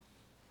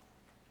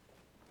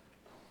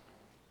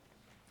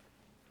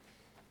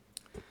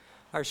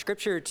Our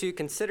scripture to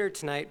consider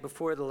tonight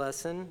before the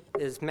lesson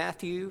is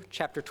Matthew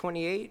chapter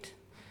 28,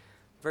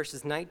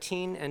 verses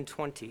 19 and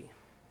 20.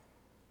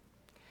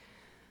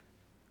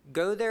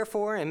 Go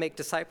therefore and make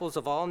disciples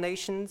of all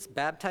nations,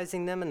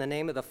 baptizing them in the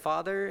name of the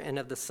Father and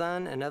of the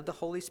Son and of the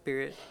Holy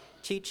Spirit,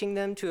 teaching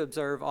them to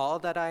observe all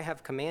that I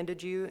have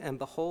commanded you, and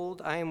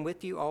behold, I am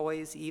with you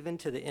always, even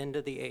to the end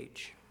of the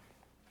age.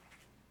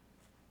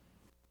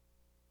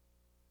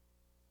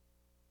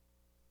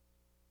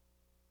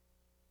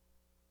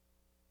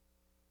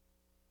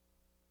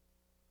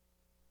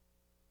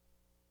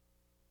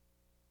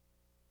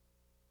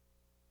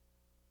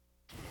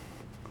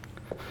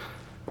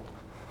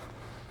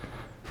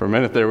 For a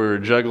minute there, we were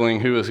juggling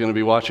who was going to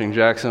be watching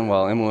Jackson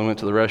while Emily went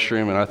to the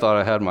restroom, and I thought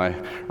I had my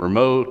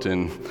remote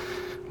and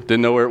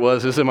didn't know where it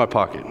was. It's in my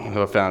pocket,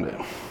 so I found it.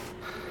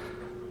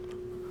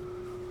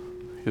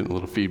 Getting a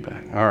little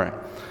feedback. All right.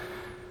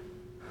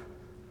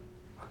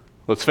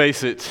 Let's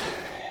face it,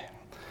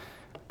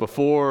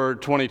 before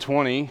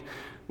 2020,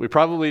 we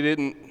probably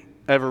didn't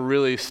ever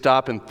really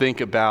stop and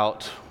think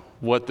about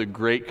what the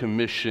Great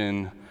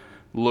Commission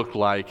looked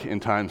like in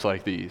times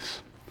like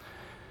these.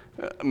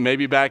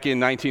 Maybe back in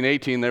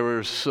 1918, there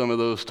were some of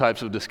those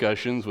types of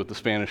discussions with the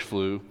Spanish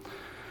flu,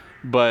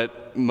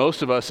 but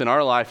most of us in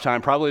our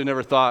lifetime probably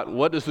never thought,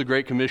 what does the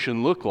Great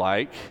Commission look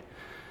like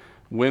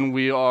when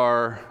we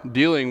are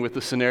dealing with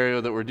the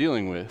scenario that we're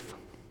dealing with?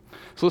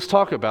 So let's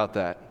talk about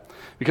that,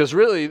 because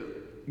really,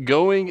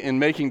 going and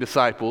making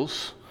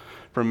disciples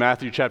from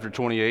Matthew chapter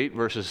 28,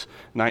 verses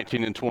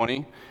 19 and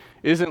 20,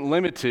 isn't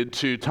limited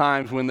to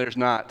times when there's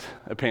not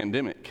a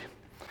pandemic.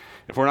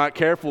 If we're not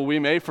careful, we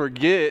may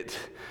forget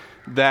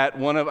that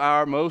one of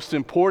our most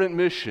important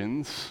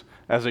missions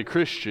as a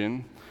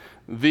Christian,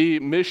 the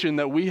mission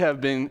that we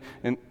have been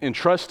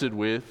entrusted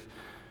with,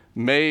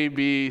 may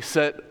be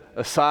set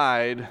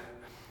aside,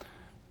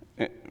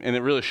 and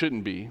it really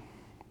shouldn't be.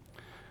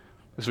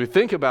 As we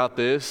think about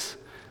this,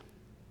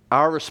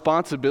 our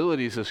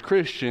responsibilities as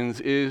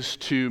Christians is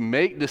to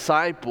make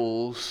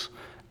disciples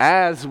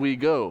as we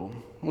go.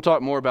 We'll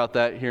talk more about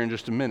that here in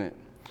just a minute.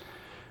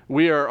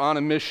 We are on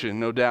a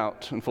mission, no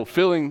doubt, and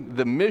fulfilling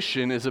the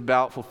mission is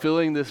about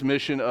fulfilling this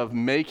mission of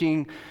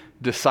making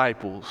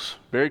disciples.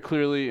 Very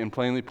clearly and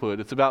plainly put,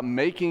 it's about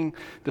making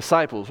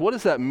disciples. What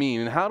does that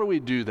mean, and how do we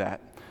do that?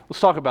 Let's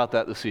talk about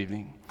that this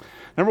evening.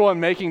 Number one,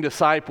 making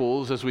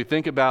disciples, as we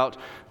think about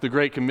the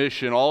Great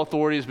Commission, all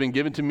authority has been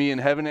given to me in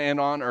heaven and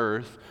on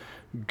earth.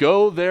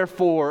 Go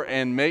therefore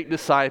and make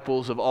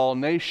disciples of all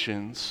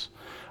nations.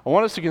 I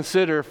want us to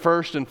consider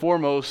first and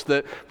foremost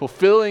that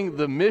fulfilling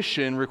the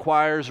mission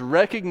requires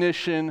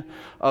recognition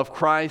of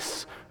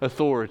Christ's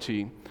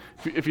authority.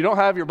 If you don't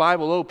have your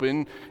Bible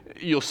open,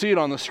 you'll see it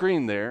on the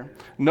screen there.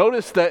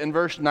 Notice that in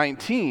verse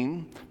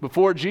 19,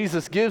 before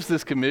Jesus gives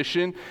this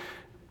commission,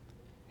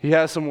 he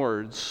has some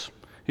words.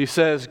 He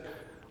says,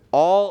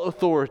 all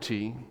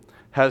authority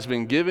has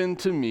been given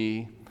to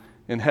me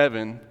in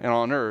heaven and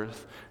on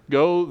earth.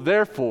 Go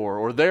therefore,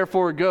 or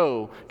therefore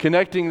go,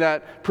 connecting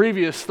that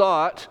previous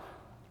thought,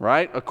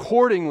 right?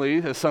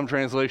 Accordingly, as some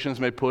translations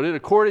may put it,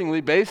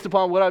 accordingly, based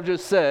upon what I've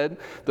just said,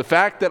 the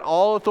fact that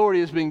all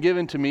authority has been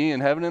given to me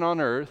in heaven and on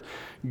earth,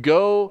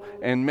 go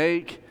and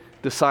make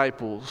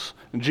disciples.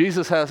 And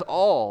Jesus has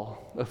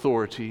all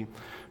authority,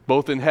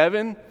 both in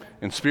heaven,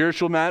 in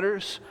spiritual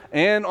matters,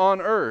 and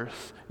on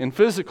earth, in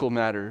physical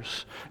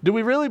matters. Do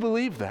we really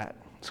believe that?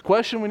 It's a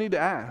question we need to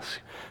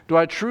ask. Do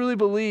I truly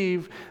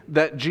believe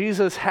that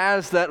Jesus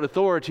has that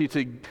authority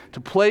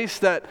to place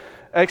that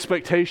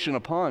expectation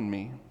upon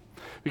me?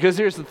 Because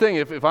here's the thing,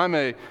 if I'm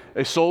a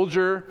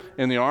soldier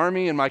in the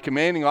army and my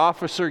commanding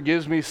officer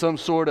gives me some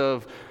sort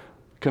of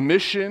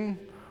commission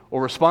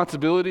or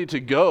responsibility to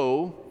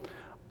go,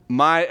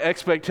 my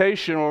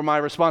expectation or my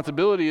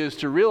responsibility is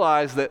to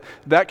realize that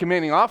that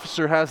commanding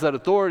officer has that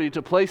authority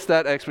to place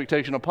that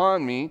expectation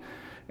upon me,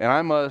 and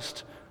I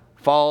must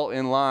fall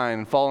in line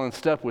and fall in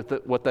step with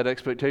what that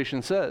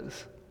expectation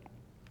says.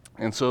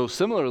 And so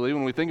similarly,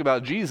 when we think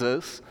about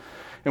Jesus,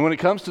 and when it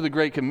comes to the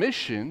Great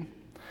Commission,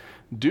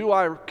 do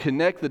I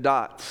connect the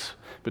dots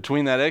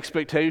between that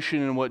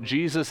expectation and what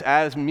Jesus,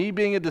 as me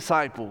being a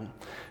disciple,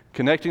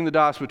 connecting the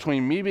dots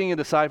between me being a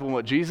disciple and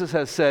what Jesus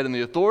has said and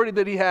the authority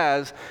that he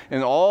has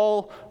in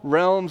all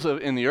realms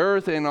in the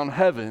earth and on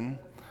heaven,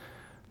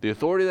 the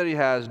authority that he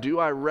has, do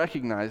I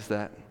recognize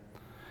that?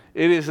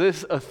 It is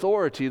this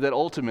authority that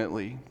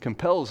ultimately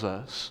compels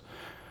us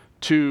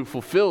to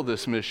fulfill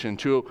this mission,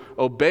 to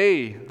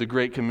obey the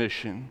Great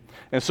Commission.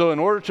 And so in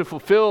order to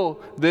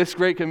fulfill this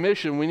Great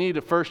Commission, we need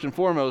to first and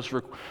foremost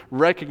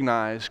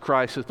recognize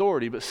Christ's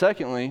authority. But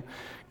secondly,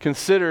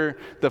 consider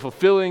that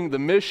fulfilling the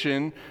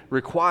mission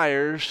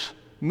requires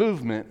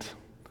movement.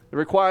 It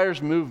requires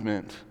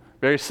movement.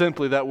 Very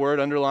simply, that word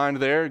underlined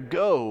there,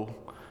 go,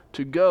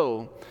 to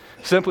go.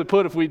 Simply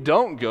put, if we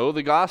don't go,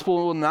 the gospel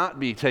will not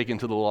be taken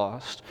to the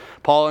lost.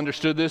 Paul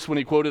understood this when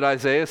he quoted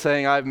Isaiah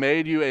saying, I've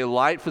made you a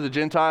light for the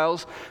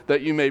Gentiles, that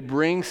you may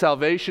bring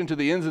salvation to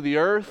the ends of the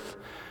earth.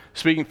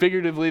 Speaking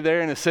figuratively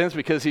there in a sense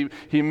because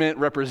he meant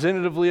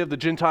representatively of the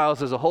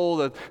Gentiles as a whole,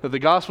 that the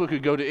gospel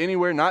could go to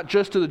anywhere, not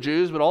just to the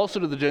Jews, but also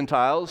to the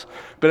Gentiles,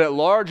 but at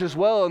large as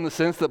well, in the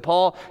sense that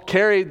Paul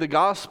carried the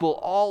gospel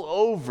all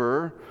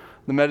over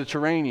the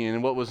Mediterranean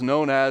in what was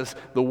known as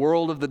the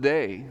world of the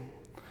day.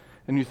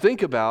 And you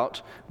think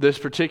about this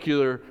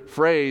particular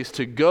phrase,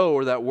 to go,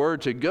 or that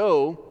word to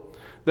go,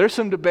 there's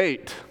some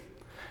debate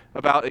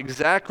about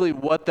exactly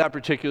what that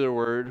particular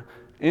word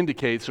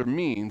indicates or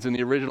means in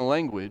the original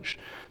language.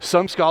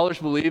 Some scholars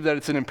believe that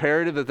it's an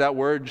imperative, that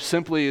word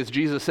simply is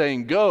Jesus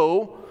saying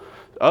go.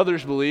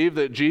 Others believe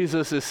that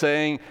Jesus is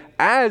saying,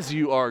 as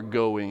you are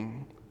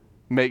going,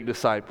 make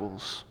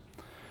disciples.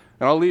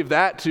 And I'll leave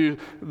that to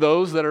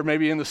those that are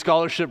maybe in the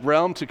scholarship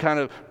realm to kind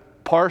of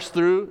parse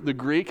through the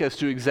Greek as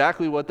to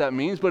exactly what that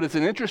means. But it's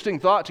an interesting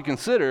thought to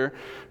consider,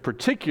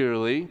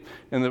 particularly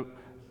in the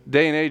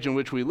day and age in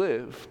which we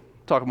live.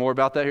 Talk more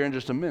about that here in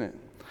just a minute.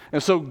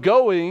 And so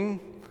going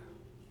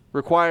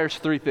requires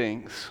three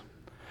things.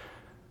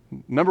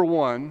 Number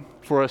one,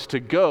 for us to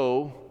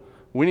go,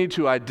 we need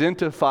to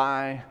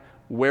identify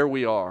where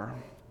we are.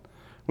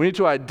 We need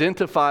to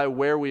identify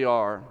where we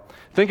are.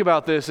 Think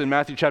about this in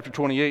Matthew chapter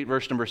 28,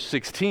 verse number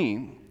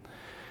 16.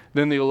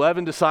 Then the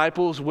 11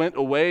 disciples went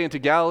away into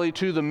Galilee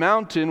to the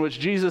mountain which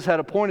Jesus had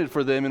appointed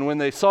for them. And when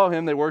they saw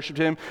him, they worshiped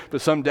him,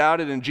 but some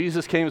doubted. And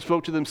Jesus came and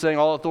spoke to them, saying,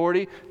 all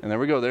authority. And there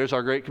we go. There's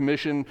our great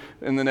commission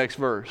in the next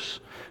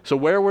verse. So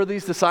where were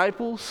these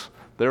disciples?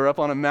 They were up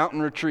on a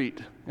mountain retreat,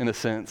 in a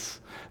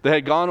sense. They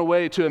had gone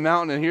away to a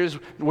mountain, and here's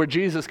where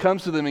Jesus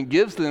comes to them and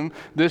gives them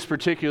this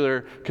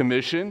particular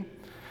commission.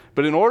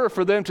 But in order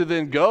for them to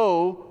then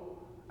go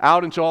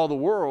out into all the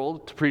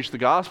world to preach the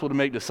gospel, to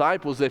make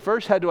disciples, they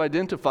first had to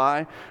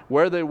identify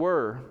where they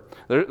were.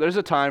 There's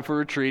a time for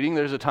retreating.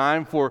 There's a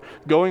time for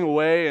going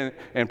away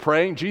and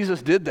praying.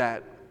 Jesus did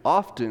that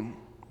often.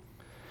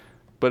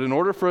 But in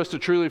order for us to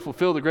truly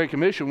fulfill the Great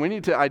Commission, we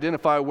need to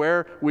identify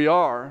where we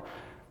are.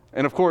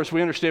 And of course,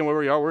 we understand where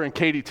we are. We're in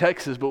Katy,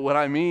 Texas. But what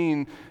I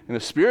mean in a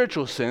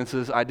spiritual sense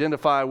is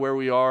identify where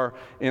we are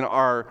in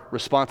our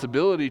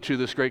responsibility to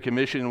this Great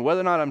Commission and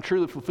whether or not I'm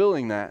truly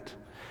fulfilling that.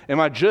 Am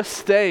I just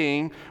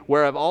staying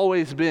where I've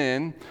always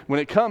been when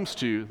it comes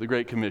to the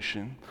Great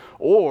Commission?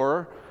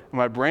 Or am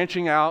I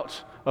branching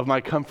out of my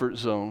comfort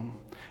zone?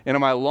 And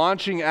am I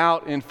launching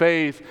out in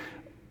faith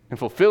and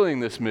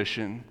fulfilling this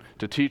mission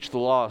to teach the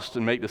lost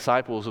and make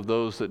disciples of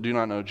those that do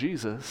not know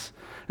Jesus?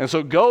 And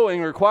so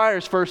going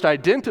requires first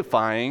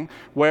identifying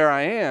where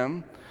I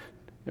am,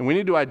 and we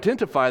need to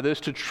identify this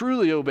to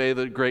truly obey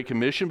the Great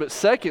Commission. But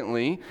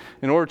secondly,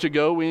 in order to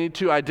go, we need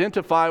to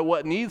identify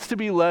what needs to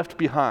be left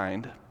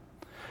behind.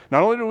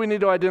 Not only do we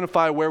need to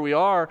identify where we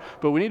are,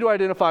 but we need to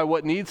identify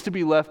what needs to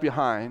be left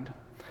behind.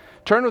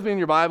 Turn with me in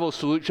your Bibles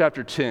to Luke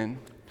chapter 10.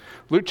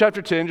 Luke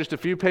chapter 10, just a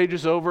few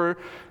pages over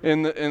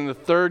in the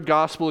third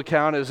gospel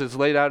account as it's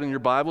laid out in your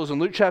Bibles. In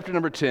Luke chapter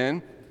number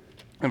 10,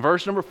 in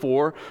verse number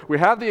 4, we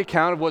have the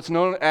account of what's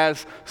known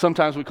as,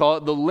 sometimes we call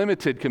it, the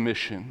limited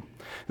commission.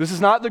 This is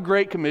not the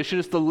Great Commission,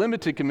 it's the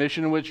limited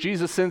commission in which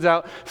Jesus sends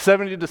out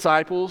 70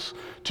 disciples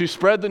to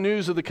spread the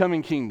news of the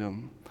coming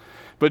kingdom.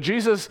 But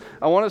Jesus,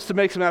 I want us to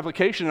make some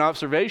application and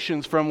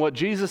observations from what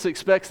Jesus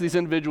expects these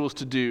individuals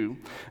to do.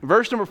 In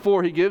verse number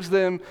 4, he gives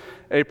them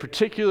a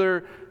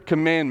particular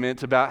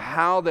commandment about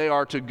how they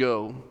are to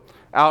go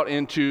out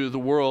into the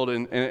world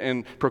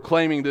and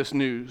proclaiming this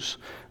news.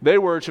 They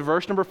were, to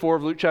verse number 4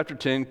 of Luke chapter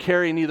 10,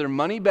 carry neither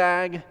money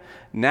bag,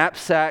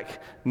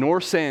 knapsack,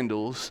 nor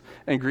sandals,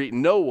 and greet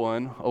no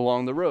one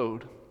along the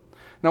road.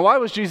 Now, why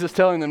was Jesus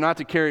telling them not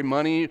to carry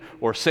money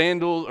or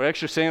sandals or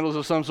extra sandals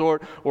of some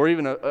sort or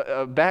even a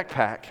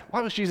backpack?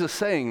 Why was Jesus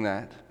saying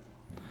that?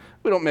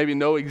 We don't maybe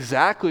know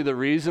exactly the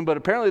reason, but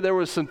apparently there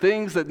were some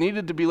things that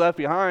needed to be left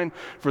behind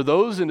for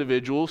those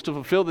individuals to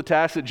fulfill the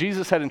task that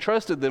Jesus had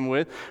entrusted them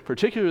with,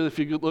 particularly if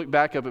you look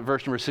back up at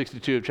verse number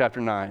 62 of chapter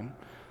 9.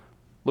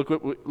 Look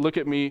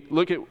with me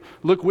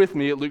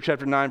at Luke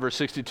chapter 9, verse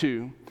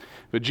 62.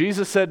 But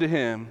Jesus said to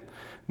him,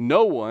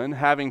 no one,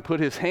 having put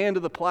his hand to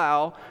the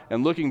plow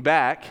and looking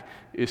back,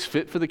 is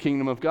fit for the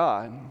kingdom of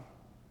God.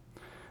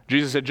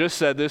 Jesus had just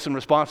said this in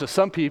response to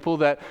some people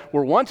that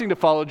were wanting to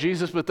follow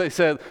Jesus, but they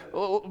said,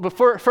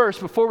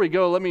 before we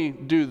go, let me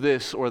do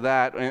this or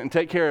that and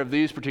take care of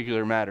these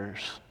particular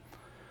matters.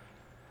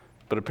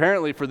 But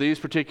apparently for these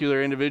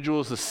particular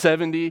individuals, the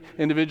 70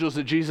 individuals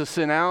that Jesus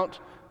sent out,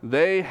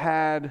 they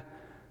had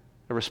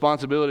a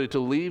responsibility to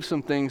leave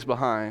some things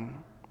behind.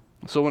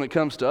 So when it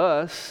comes to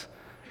us,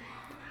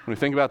 when we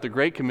think about the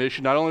Great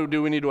Commission, not only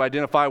do we need to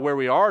identify where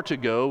we are to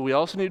go, we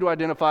also need to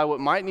identify what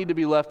might need to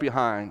be left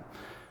behind.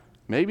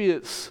 Maybe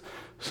it's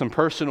some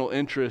personal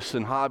interests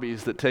and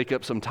hobbies that take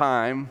up some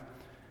time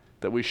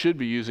that we should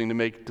be using to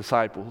make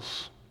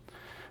disciples.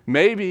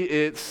 Maybe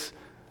it's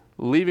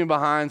leaving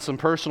behind some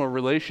personal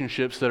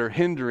relationships that are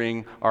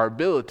hindering our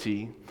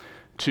ability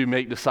to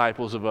make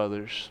disciples of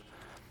others.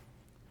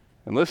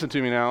 And listen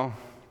to me now,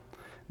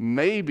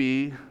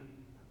 maybe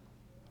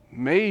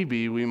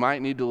we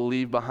might need to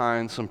leave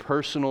behind some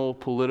personal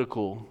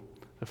political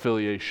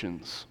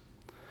affiliations.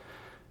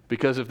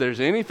 Because if there's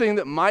anything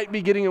that might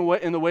be getting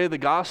in the way of the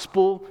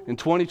gospel in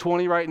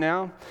 2020 right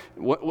now,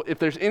 if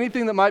there's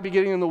anything that might be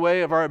getting in the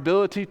way of our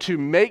ability to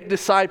make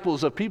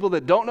disciples of people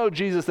that don't know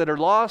Jesus, that are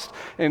lost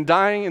and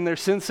dying in their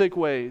sin-sick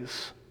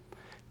ways,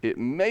 it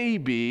may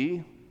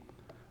be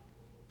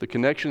the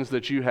connections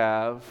that you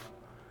have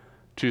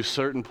to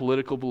certain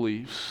political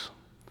beliefs.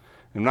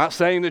 I'm not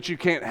saying that you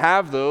can't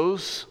have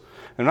those.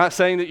 I'm not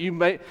saying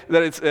that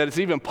it's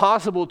even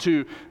possible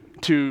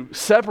to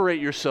separate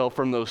yourself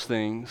from those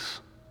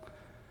things.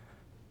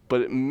 But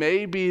it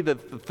may be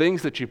that the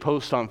things that you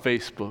post on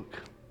Facebook,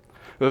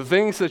 the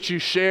things that you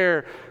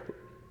share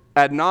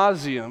ad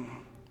nauseum,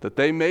 that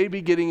they may be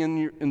getting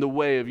in the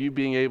way of you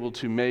being able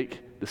to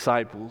make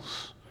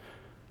disciples.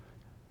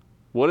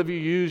 What have you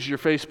used your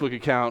Facebook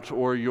account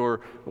or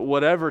your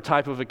whatever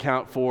type of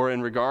account for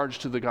in regards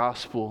to the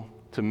gospel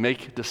to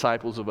make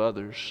disciples of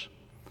others?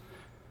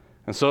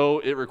 And so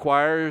it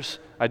requires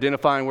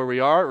identifying where we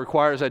are. It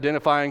requires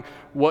identifying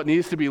what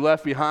needs to be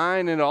left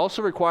behind. And it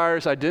also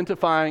requires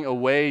identifying a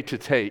way to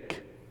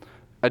take.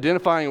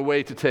 Identifying a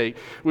way to take.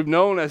 We've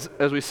known, as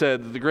we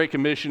said, that the Great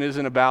Commission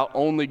isn't about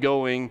only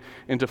going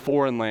into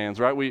foreign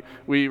lands, right?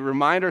 We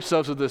remind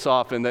ourselves of this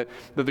often, that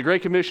the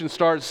Great Commission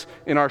starts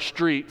in our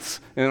streets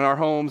and in our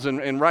homes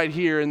and right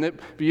here. And that,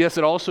 yes,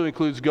 it also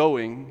includes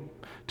going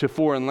to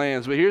foreign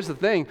lands. But here's the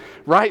thing.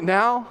 Right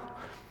now,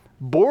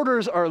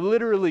 borders are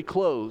literally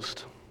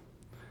closed.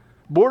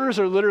 Borders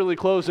are literally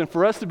closed, and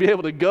for us to be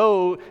able to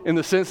go in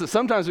the sense that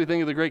sometimes we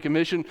think of the Great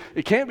Commission,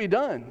 it can't be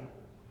done.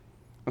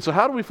 And so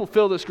how do we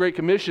fulfill this Great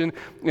Commission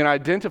in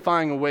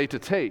identifying a way to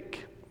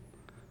take?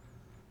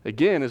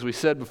 Again, as we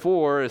said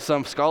before, as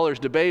some scholars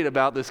debate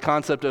about this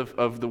concept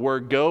of the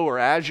word go or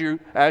as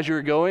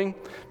you're going,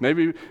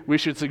 maybe we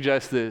should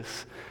suggest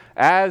this.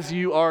 As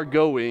you are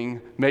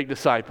going, make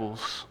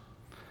disciples.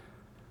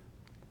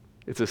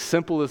 It's as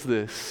simple as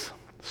this.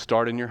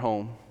 Start in your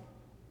home.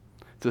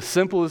 It's as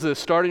simple as this.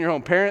 Start in your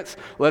home. Parents,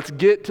 let's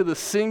get to the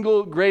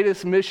single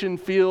greatest mission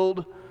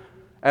field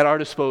at our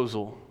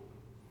disposal.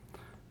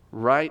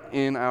 Right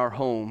in our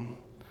home.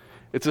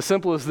 It's as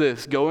simple as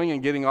this. Going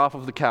and getting off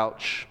of the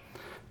couch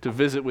to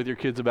visit with your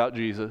kids about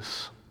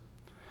Jesus.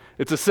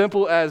 It's as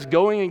simple as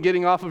going and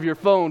getting off of your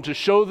phone to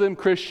show them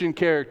Christian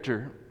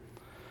character.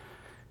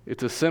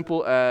 It's as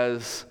simple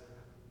as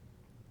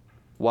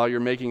while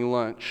you're making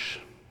lunch,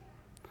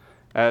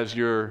 as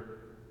you're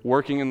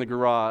working in the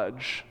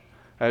garage,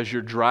 as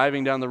you're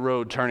driving down the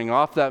road, turning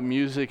off that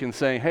music and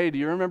saying, hey, do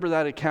you remember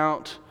that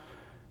account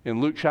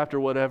in Luke chapter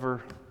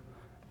whatever,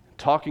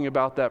 talking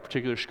about that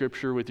particular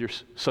scripture with your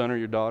son or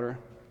your daughter?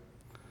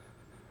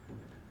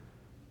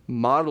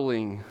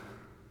 Modeling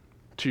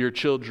to your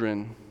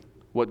children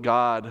what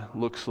God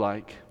looks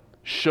like,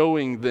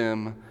 showing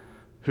them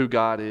who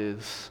God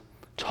is,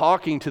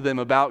 talking to them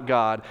about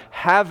God,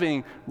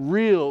 having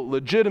real,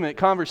 legitimate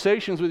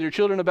conversations with your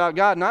children about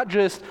God, not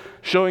just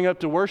showing up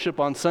to worship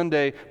on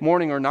Sunday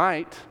morning or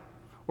night,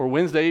 or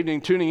Wednesday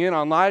evening tuning in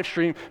on live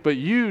stream, but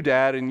you,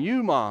 Dad, and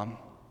you, Mom,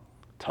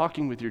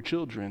 talking with your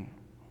children.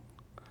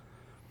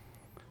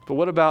 But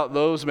what about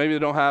those maybe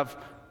that don't have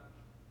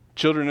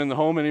children in the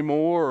home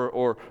anymore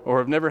or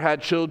have never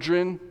had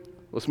children?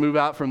 Let's move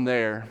out from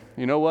there.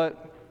 You know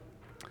what?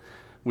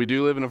 We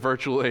do live in a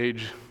virtual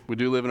age. We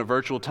do live in a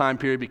virtual time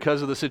period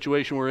because of the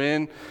situation we're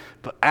in,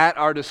 but at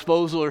our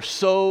disposal are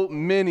so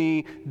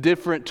many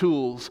different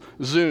tools.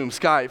 Zoom,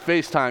 Skype,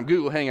 FaceTime,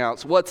 Google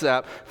Hangouts,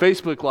 WhatsApp,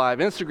 Facebook Live,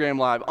 Instagram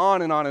Live,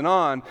 on and on and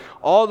on.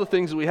 All the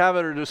things that we have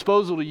at our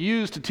disposal to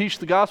use to teach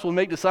the gospel and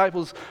make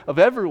disciples of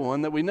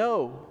everyone that we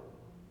know.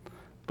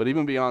 But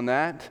even beyond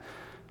that,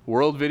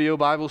 World Video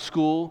Bible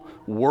School,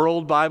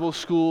 World Bible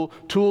School,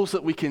 tools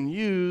that we can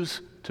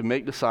use to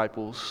make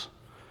disciples.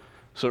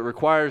 So it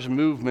requires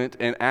movement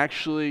and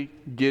actually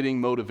getting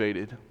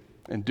motivated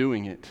and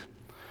doing it.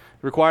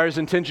 It requires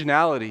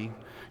intentionality.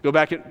 Go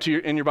back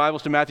in your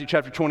Bibles to Matthew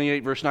chapter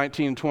 28, verse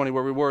 19 and 20,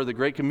 where we were, the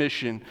Great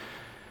Commission.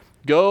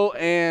 Go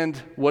and,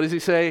 what does he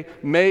say?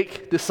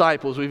 Make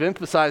disciples. We've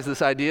emphasized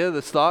this idea,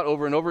 this thought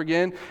over and over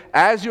again.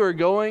 As you are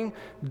going,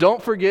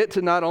 don't forget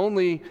to not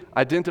only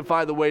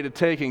identify the way to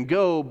take and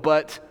go,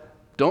 but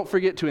don't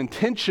forget to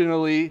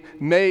intentionally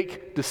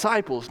make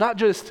disciples. Not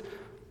just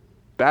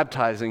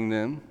baptizing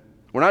them.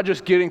 We're not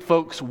just getting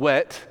folks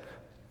wet.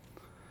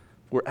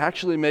 We're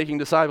actually making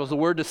disciples. The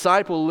word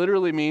disciple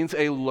literally means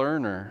a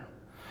learner.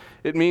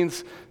 It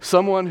means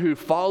someone who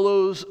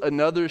follows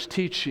another's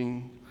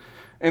teaching.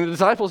 And the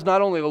disciple is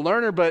not only a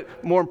learner,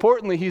 but more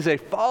importantly, he's a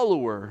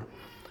follower.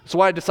 That's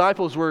why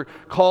disciples were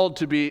called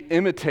to be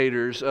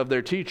imitators of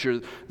their teacher.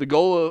 The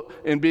goal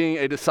in being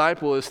a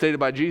disciple, as stated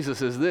by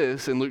Jesus, is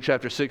this, in Luke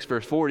chapter 6,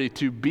 verse 40,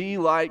 to be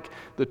like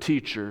the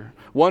teacher.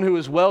 One who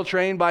is well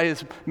trained by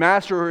his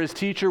master or his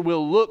teacher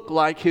will look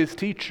like his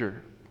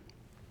teacher.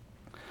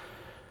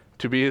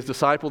 To be his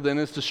disciple then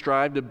is to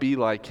strive to be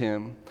like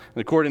him.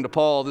 And according to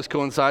Paul, this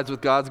coincides with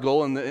God's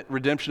goal in the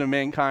redemption of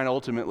mankind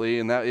ultimately,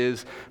 and that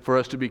is for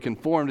us to be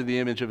conformed to the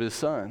image of his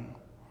Son.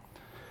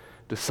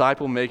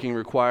 Disciple making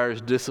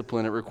requires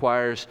discipline. It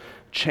requires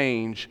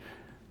change,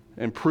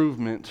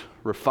 improvement,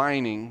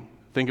 refining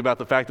Think about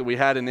the fact that we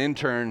had an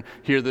intern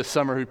here this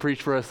summer who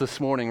preached for us this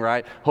morning,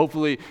 right?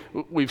 Hopefully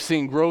we've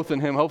seen growth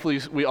in him.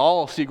 Hopefully we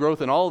all see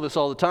growth in all of us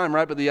all the time,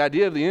 right? But the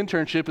idea of the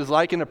internship is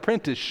like an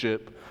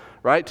apprenticeship,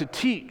 right? To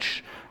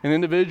teach an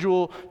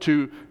individual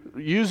to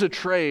use a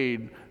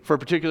trade for a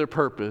particular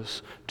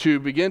purpose, to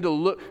begin to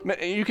look.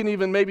 You can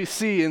even maybe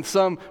see in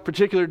some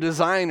particular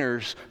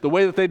designers, the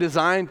way that they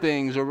design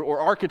things, or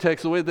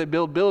architects, the way that they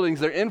build buildings,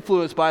 they're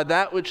influenced by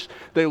that which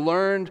they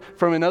learned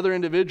from another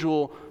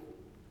individual.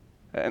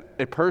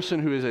 A person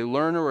who is a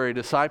learner or a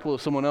disciple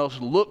of someone else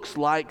looks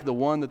like the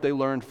one that they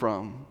learned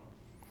from.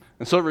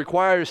 And so it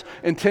requires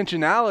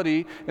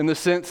intentionality in the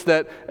sense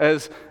that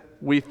as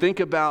we think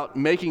about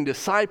making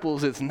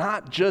disciples, it's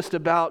not just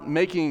about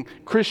making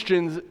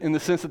Christians in the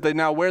sense that they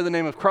now wear the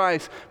name of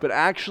Christ, but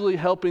actually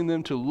helping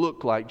them to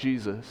look like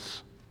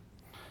Jesus.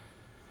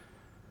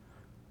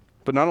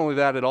 But not only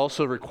that, it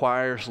also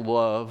requires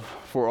love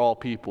for all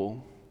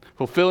people.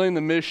 Fulfilling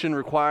the mission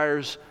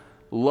requires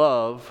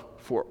love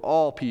for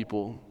all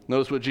people.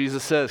 Notice what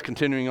Jesus says,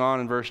 continuing on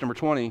in verse number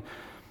 20,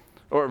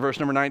 or verse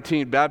number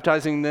 19,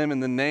 baptizing them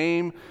in the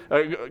name,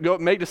 go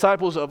make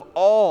disciples of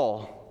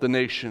all the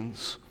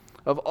nations,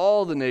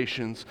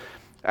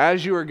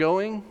 As you are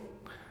going,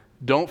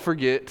 don't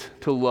forget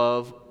to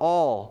love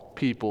all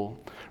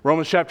people.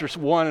 Romans chapter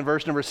 1 and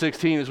verse number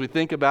 16, as we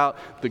think about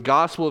the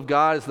gospel of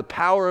God as the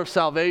power of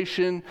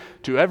salvation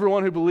to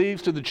everyone who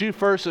believes, to the Jew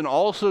first and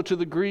also to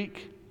the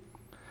Greek.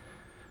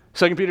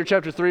 2 Peter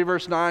chapter 3,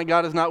 verse 9,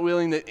 God is not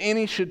willing that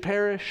any should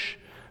perish,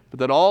 but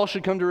that all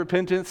should come to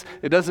repentance.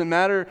 It doesn't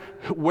matter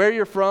where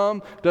you're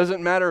from,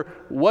 doesn't matter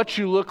what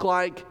you look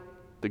like.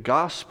 The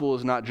gospel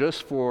is not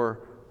just for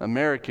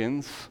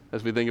Americans,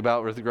 as we think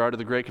about with regard to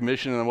the Great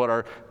Commission and what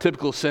our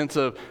typical sense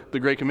of the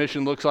Great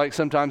Commission looks like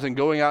sometimes in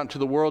going out into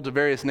the world to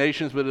various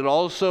nations, but it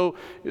also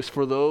is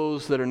for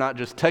those that are not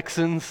just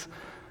Texans,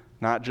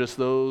 not just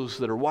those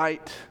that are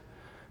white,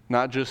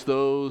 not just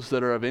those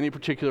that are of any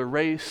particular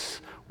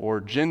race or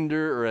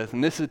gender or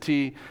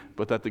ethnicity,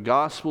 but that the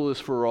gospel is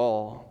for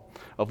all.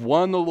 Of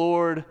one the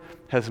Lord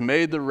has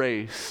made the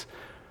race.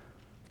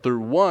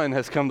 Through one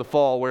has come the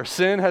fall. Where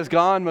sin has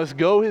gone must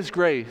go his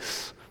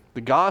grace.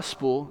 The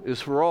gospel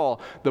is for all.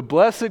 The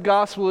blessed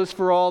gospel is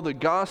for all. The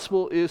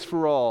gospel is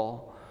for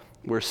all.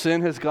 Where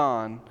sin has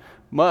gone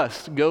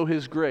must go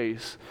his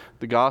grace.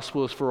 The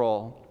gospel is for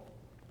all.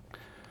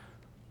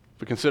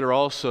 But consider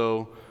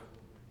also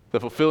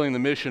that fulfilling the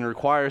mission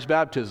requires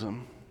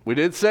baptism. We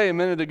did say a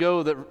minute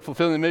ago that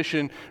fulfilling the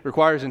mission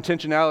requires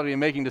intentionality in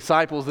making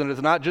disciples, and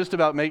it's not just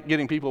about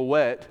getting people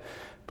wet,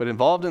 but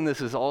involved in this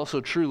is also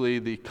truly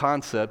the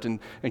concept, and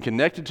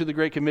connected to the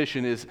Great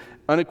Commission is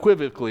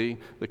unequivocally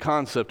the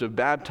concept of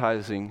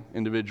baptizing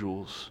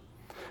individuals.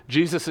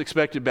 Jesus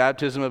expected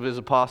baptism of his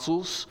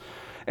apostles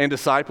and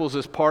disciples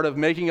as part of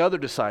making other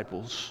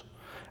disciples.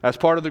 As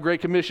part of the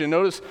Great Commission,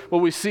 notice what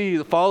we see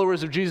the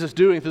followers of Jesus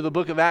doing through the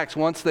book of Acts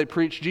once they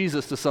preach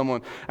Jesus to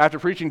someone. After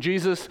preaching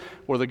Jesus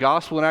or the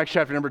gospel in Acts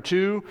chapter number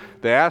 2,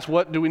 they asked,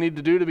 what do we need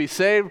to do to be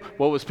saved?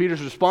 What was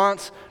Peter's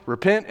response?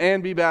 Repent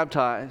and be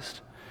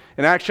baptized.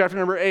 In Acts chapter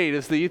number 8,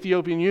 as the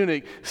Ethiopian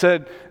eunuch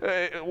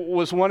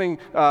was wanting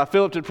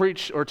Philip to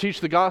preach or teach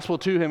the gospel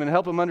to him and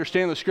help him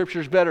understand the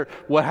scriptures better,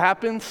 what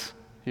happens?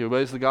 He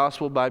obeys the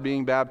gospel by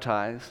being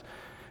baptized.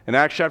 In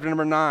Acts chapter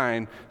number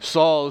 9,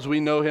 Saul, as we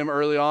know him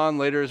early on,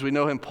 later as we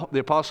know him, the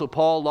Apostle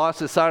Paul lost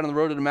his sight on the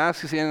road to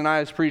Damascus.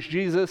 Ananias preached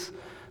Jesus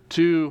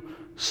to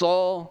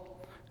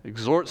Saul,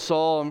 exhorts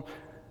Saul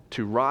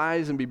to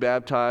rise and be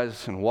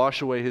baptized and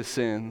wash away his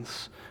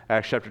sins.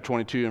 Acts chapter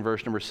 22 and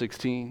verse number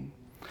 16.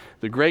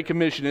 The Great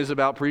Commission is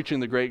about preaching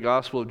the great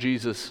gospel of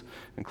Jesus.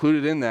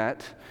 Included in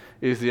that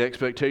is the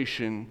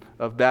expectation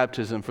of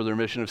baptism for the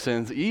remission of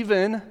sins,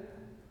 even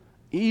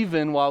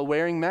while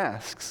wearing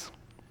masks.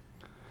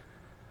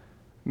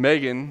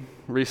 Megan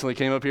recently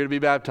came up here to be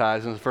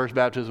baptized, and it was the first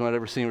baptism I'd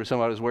ever seen where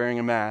somebody was wearing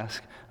a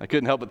mask. I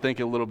couldn't help but think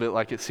a little bit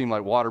like it seemed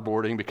like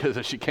waterboarding, because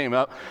as she came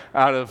up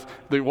out of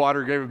the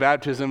water grave of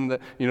baptism,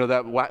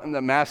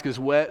 that mask is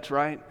wet,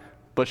 right?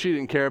 But she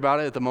didn't care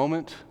about it at the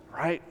moment,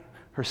 right?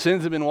 Her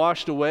sins had been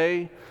washed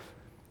away.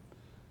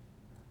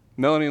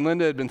 Melanie and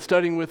Linda had been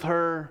studying with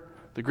her.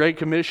 The Great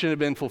Commission had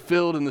been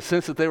fulfilled in the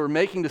sense that they were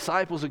making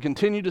disciples and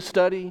continue to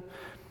study,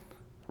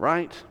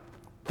 right?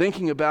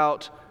 Thinking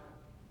about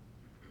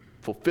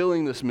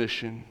fulfilling this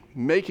mission,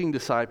 making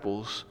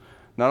disciples.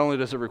 Not only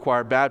does it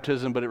require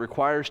baptism, but it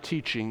requires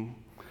teaching.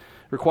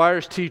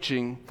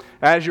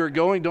 As you're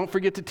going, don't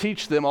forget to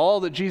teach them all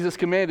that Jesus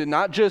commanded,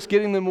 not just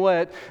getting them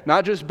wet,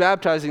 not just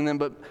baptizing them,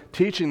 but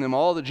teaching them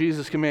all that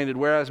Jesus commanded.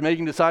 Whereas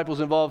making disciples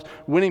involves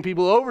winning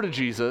people over to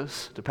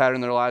Jesus to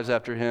pattern their lives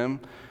after him,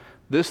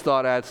 this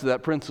thought adds to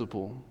that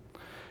principle.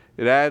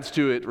 It adds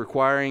to it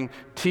requiring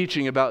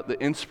teaching about the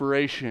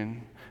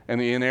inspiration and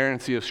the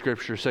inerrancy of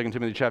Scripture, 2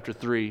 Timothy chapter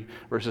 3,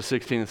 verses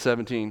 16 and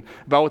 17,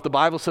 about what the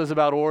Bible says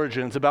about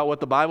origins, about what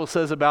the Bible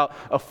says about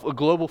a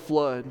global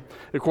flood.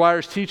 It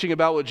requires teaching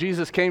about what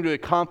Jesus came to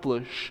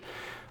accomplish,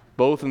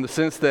 both in the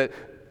sense that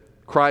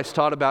Christ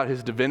taught about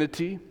his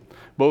divinity,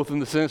 both in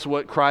the sense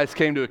what Christ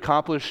came to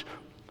accomplish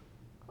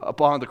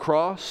upon the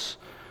cross,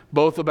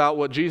 both about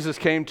what Jesus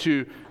came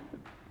to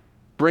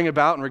bring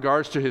about in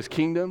regards to his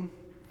kingdom.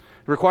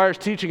 It requires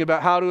teaching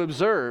about how to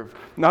observe,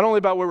 not only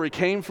about where we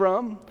came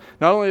from,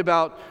 not only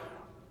about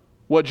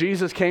what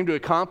Jesus came to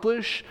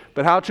accomplish,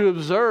 but how to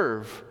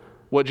observe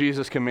what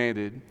Jesus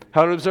commanded,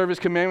 how to observe his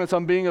commandments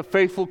on being a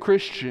faithful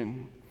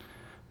Christian,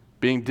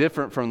 being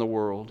different from the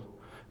world,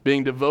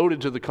 being devoted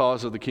to the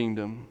cause of the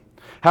kingdom,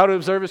 how to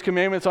observe his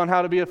commandments on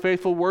how to be a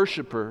faithful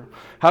worshiper,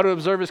 how to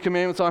observe his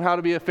commandments on how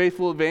to be a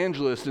faithful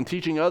evangelist and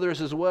teaching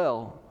others as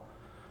well.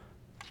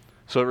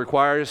 So it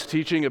requires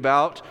teaching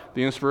about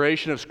the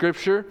inspiration of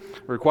Scripture.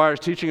 It requires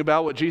teaching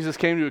about what Jesus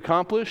came to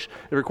accomplish.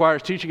 It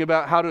requires teaching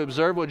about how to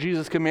observe what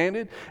Jesus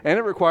commanded. And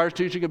it requires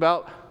teaching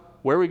about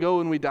where we go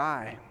when we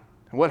die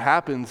and what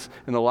happens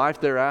in the life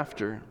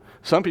thereafter.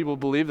 Some people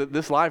believe that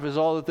this life is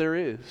all that there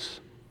is.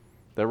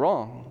 They're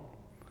wrong.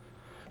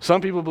 Some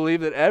people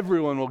believe that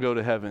everyone will go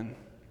to heaven.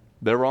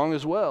 They're wrong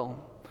as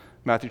well.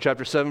 Matthew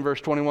chapter 7,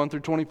 verse 21 through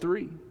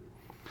 23.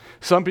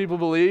 Some people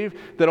believe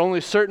that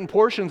only certain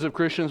portions of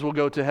Christians will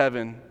go to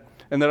heaven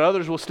and that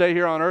others will stay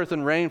here on earth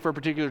and reign for a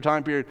particular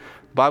time period.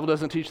 The Bible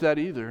doesn't teach that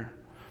either.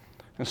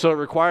 And so it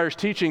requires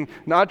teaching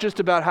not just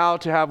about how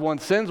to have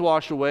one's sins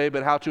washed away,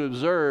 but how to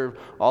observe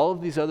all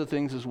of these other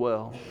things as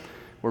well.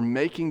 We're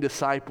making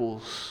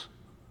disciples.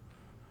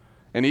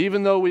 And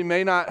even though we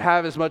may not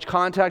have as much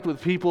contact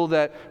with people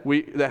that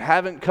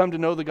haven't come to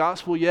know the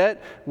gospel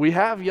yet, we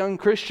have young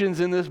Christians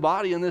in this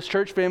body, in this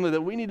church family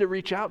that we need to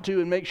reach out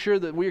to and make sure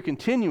that we are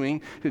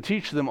continuing to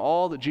teach them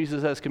all that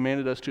Jesus has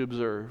commanded us to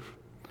observe.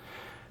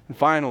 And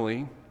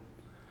finally,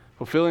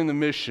 fulfilling the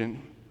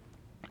mission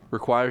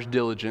requires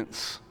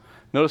diligence.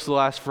 Notice the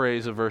last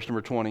phrase of verse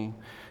number 20.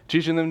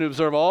 Teaching them to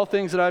observe all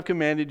things that I've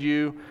commanded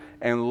you,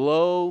 and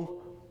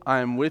lo, I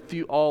am with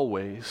you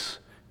always,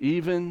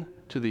 even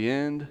to the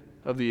end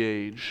of the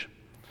age.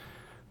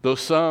 Though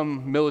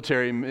some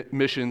military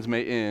missions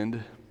may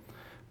end,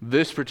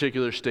 this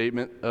particular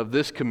statement of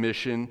this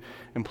commission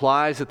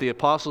implies that the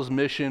apostles'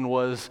 mission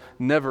was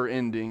never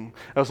ending.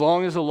 As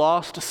long as a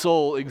lost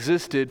soul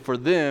existed for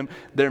them,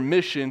 their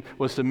mission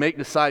was to make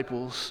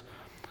disciples.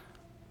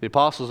 The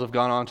apostles have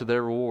gone on to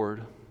their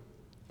reward.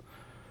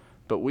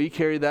 But we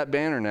carry that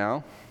banner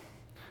now.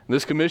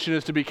 This commission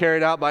is to be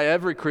carried out by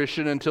every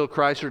Christian until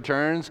Christ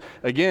returns.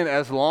 Again,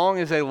 as long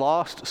as a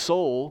lost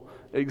soul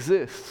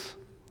exists.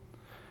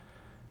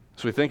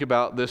 So we think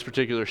about this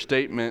particular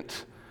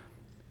statement,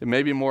 it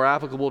may be more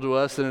applicable to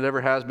us than it ever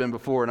has been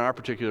before in our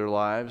particular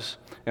lives.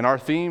 And our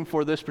theme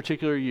for this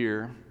particular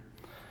year,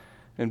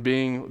 and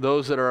being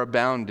those that are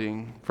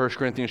abounding, 1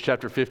 Corinthians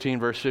chapter 15,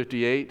 verse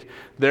 58,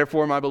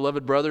 therefore, my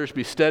beloved brothers,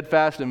 be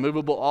steadfast and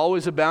immovable,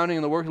 always abounding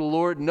in the work of the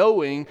Lord,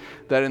 knowing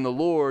that in the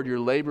Lord your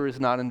labor is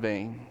not in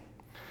vain.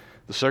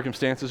 The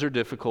circumstances are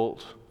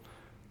difficult.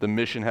 The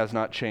mission has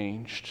not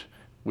changed.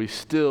 We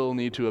still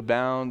need to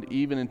abound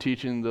even in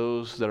teaching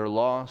those that are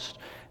lost,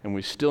 and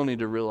we still need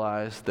to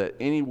realize that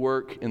any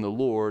work in the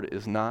Lord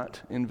is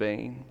not in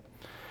vain.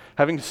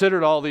 Having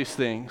considered all these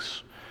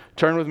things,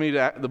 turn with me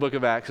to the book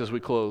of Acts as we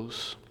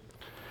close.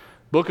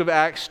 Book of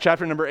Acts,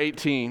 chapter number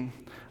 18.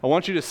 I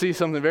want you to see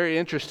something very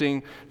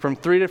interesting from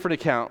three different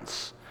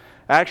accounts.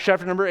 Acts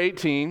chapter number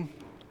 18,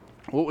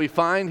 what we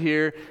find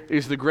here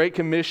is the Great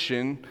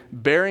Commission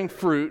bearing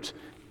fruit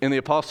in the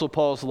Apostle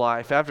Paul's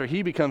life. After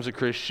he becomes a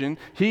Christian,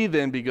 he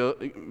then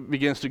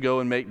begins to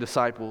go and make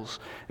disciples.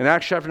 In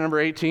Acts chapter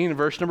number 18,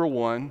 verse number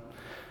 1,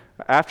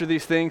 after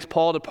these things,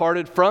 Paul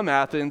departed from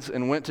Athens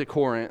and went to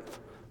Corinth.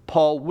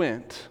 Paul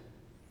went.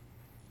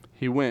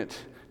 He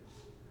went.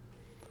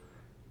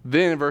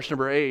 Then in verse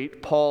number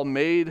 8, Paul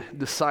made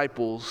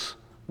disciples,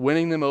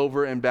 winning them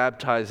over and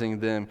baptizing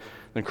them.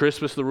 Then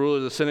Crispus, the ruler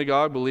of the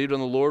synagogue, believed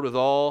on the Lord with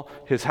all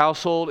his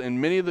household,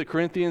 and many of the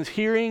Corinthians,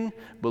 hearing,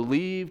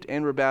 believed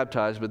and were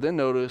baptized. But then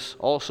notice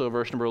also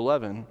verse number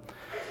 11.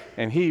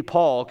 And he,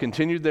 Paul,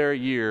 continued there a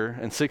year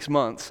and 6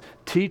 months,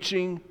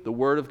 teaching the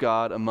word of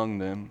God among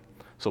them.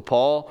 So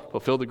Paul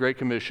fulfilled the Great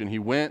Commission. He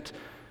went,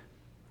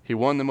 he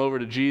won them over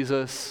to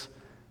Jesus,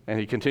 and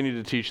he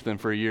continued to teach them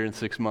for a year and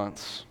 6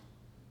 months.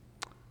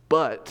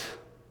 But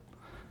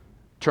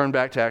turn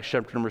back to Acts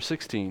chapter number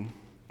 16.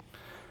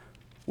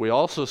 We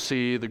also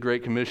see the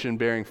Great Commission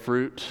bearing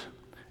fruit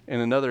in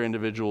another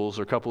individual's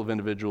or couple of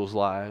individuals'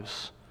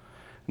 lives.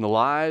 In the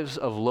lives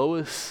of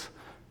Lois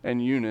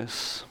and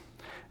Eunice.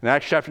 In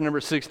Acts chapter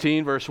number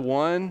 16, verse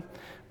 1,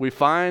 we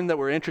find that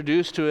we're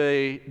introduced to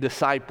a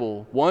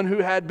disciple. One who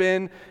had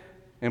been,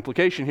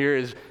 implication here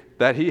is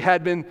that he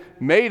had been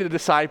made a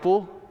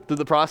disciple through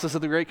the process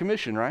of the Great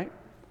Commission, right?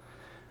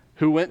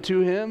 Who went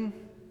to him?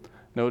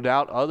 No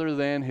doubt other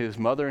than his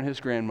mother and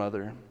his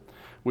grandmother.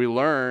 We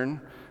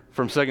learn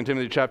from 2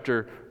 Timothy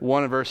chapter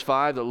 1 and verse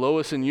 5 that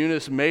Lois and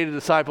Eunice made a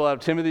disciple out of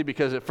Timothy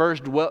because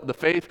the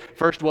faith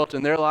first dwelt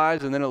in their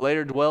lives, and then it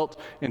later dwelt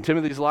in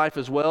Timothy's life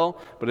as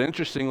well. But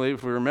interestingly,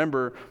 if we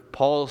remember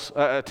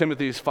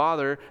Timothy's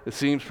father, it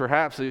seems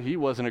perhaps that he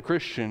wasn't a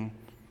Christian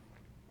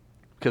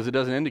because it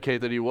doesn't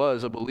indicate that he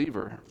was a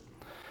believer.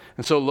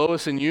 And so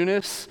Lois and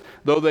Eunice,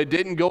 though they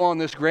didn't go on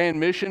this grand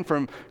mission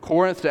from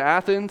Corinth to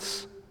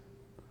Athens,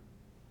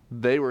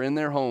 They were in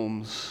their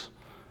homes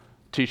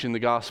teaching the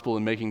gospel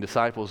and making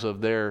disciples of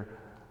their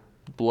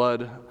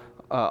blood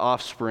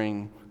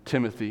offspring,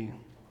 Timothy.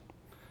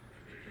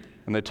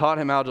 And they taught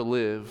him how to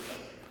live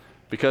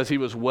because he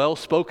was well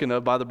spoken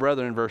of by the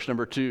brethren in verse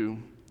number 2.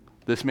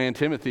 This man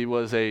Timothy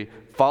was a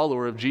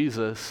follower of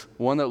Jesus,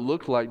 one that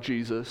looked like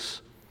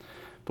Jesus.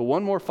 But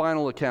one more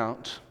final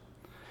account.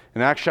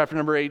 In Acts chapter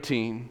number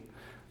 18,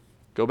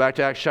 go back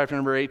to Acts chapter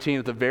number 18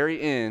 at the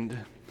very end,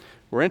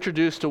 we're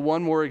introduced to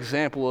one more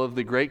example of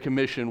the Great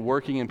Commission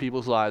working in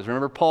people's lives.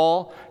 Remember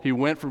Paul? He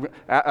went from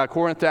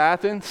Corinth to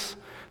Athens.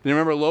 Then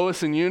remember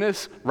Lois and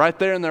Eunice right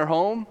there in their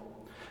home?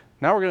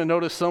 Now we're going to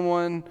notice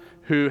someone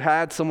who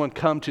had someone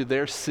come to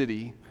their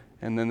city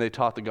and then they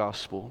taught the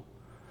gospel.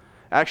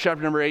 Acts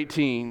chapter number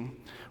 18,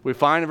 we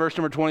find in verse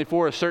number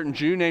 24, a certain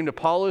Jew named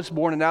Apollos,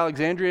 born in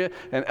Alexandria,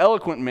 an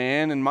eloquent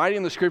man and mighty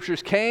in the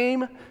scriptures,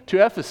 came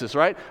to Ephesus,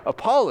 right?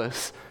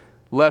 Apollos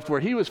left where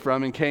he was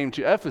from and came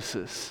to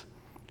Ephesus.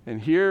 And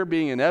here,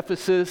 being in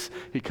Ephesus,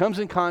 he comes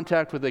in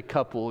contact with a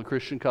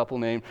Christian couple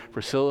named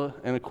Priscilla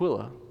and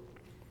Aquila.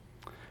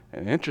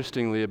 And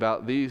interestingly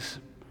about these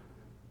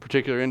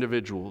particular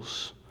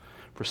individuals,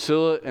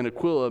 Priscilla and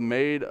Aquila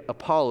made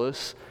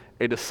Apollos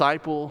a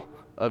disciple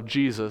of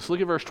Jesus. Look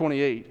at verse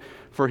 28.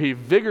 For he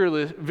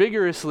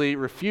vigorously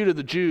refuted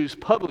the Jews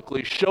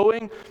publicly,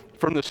 showing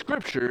from the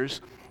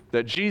scriptures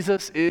that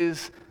Jesus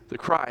is the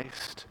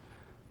Christ.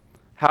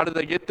 How did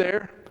they get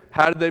there?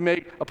 How did they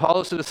make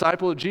Apollos a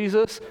disciple of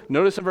Jesus?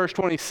 Notice in verse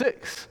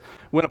 26.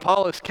 When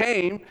Apollos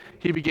came,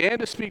 he began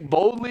to speak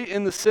boldly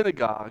in the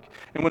synagogue.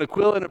 And when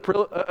Aquila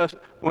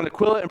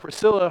and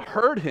Priscilla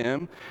heard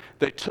him,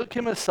 they took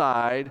him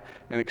aside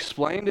and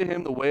explained to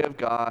him the way of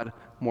God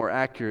more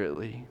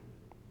accurately.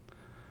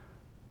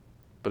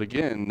 But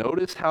again,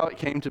 notice how it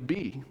came to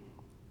be.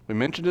 We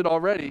mentioned it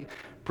already.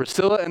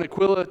 Priscilla and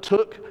Aquila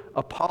took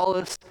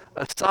Apollos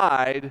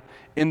aside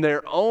in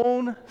their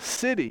own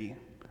city,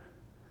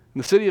 in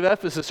the city of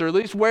Ephesus, or at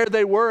least where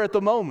they were at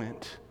the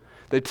moment.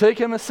 They take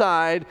him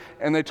aside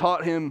and they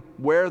taught him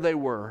where they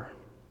were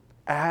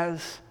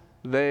as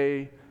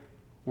they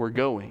were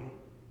going.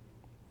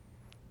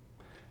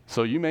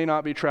 So you may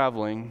not be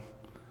traveling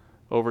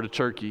over to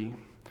Turkey.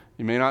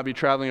 You may not be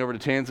traveling over to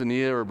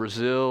Tanzania or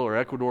Brazil or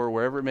Ecuador or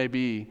wherever it may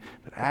be.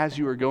 But as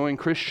you are going,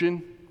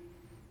 Christian,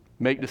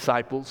 make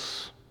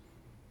disciples.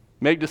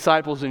 Make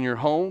disciples in your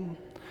home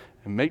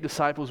and make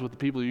disciples with the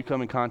people you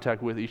come in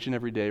contact with each and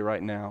every day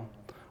right now.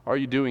 Are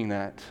you doing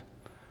that?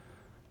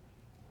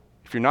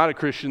 If you're not a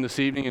Christian this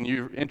evening and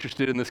you're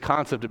interested in this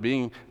concept of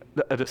being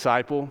a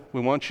disciple,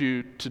 we want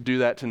you to do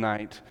that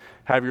tonight.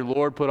 Have your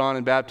Lord put on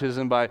in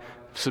baptism by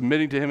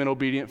submitting to him in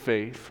obedient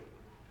faith.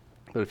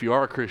 But if you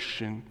are a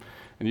Christian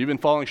and you've been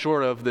falling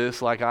short of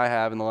this like I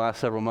have in the last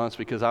several months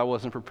because I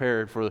wasn't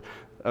prepared for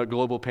a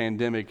global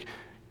pandemic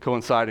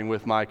coinciding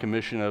with my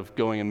commission of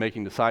going and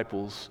making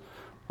disciples,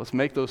 let's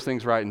make those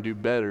things right and do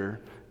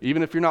better.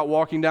 Even if you're not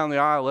walking down the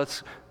aisle,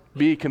 let's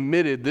be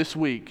committed this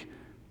week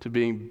to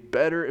being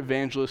better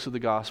evangelists of the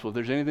gospel. If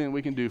there's anything that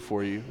we can do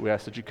for you, we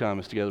ask that you come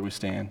as together we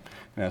stand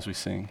and as we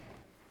sing.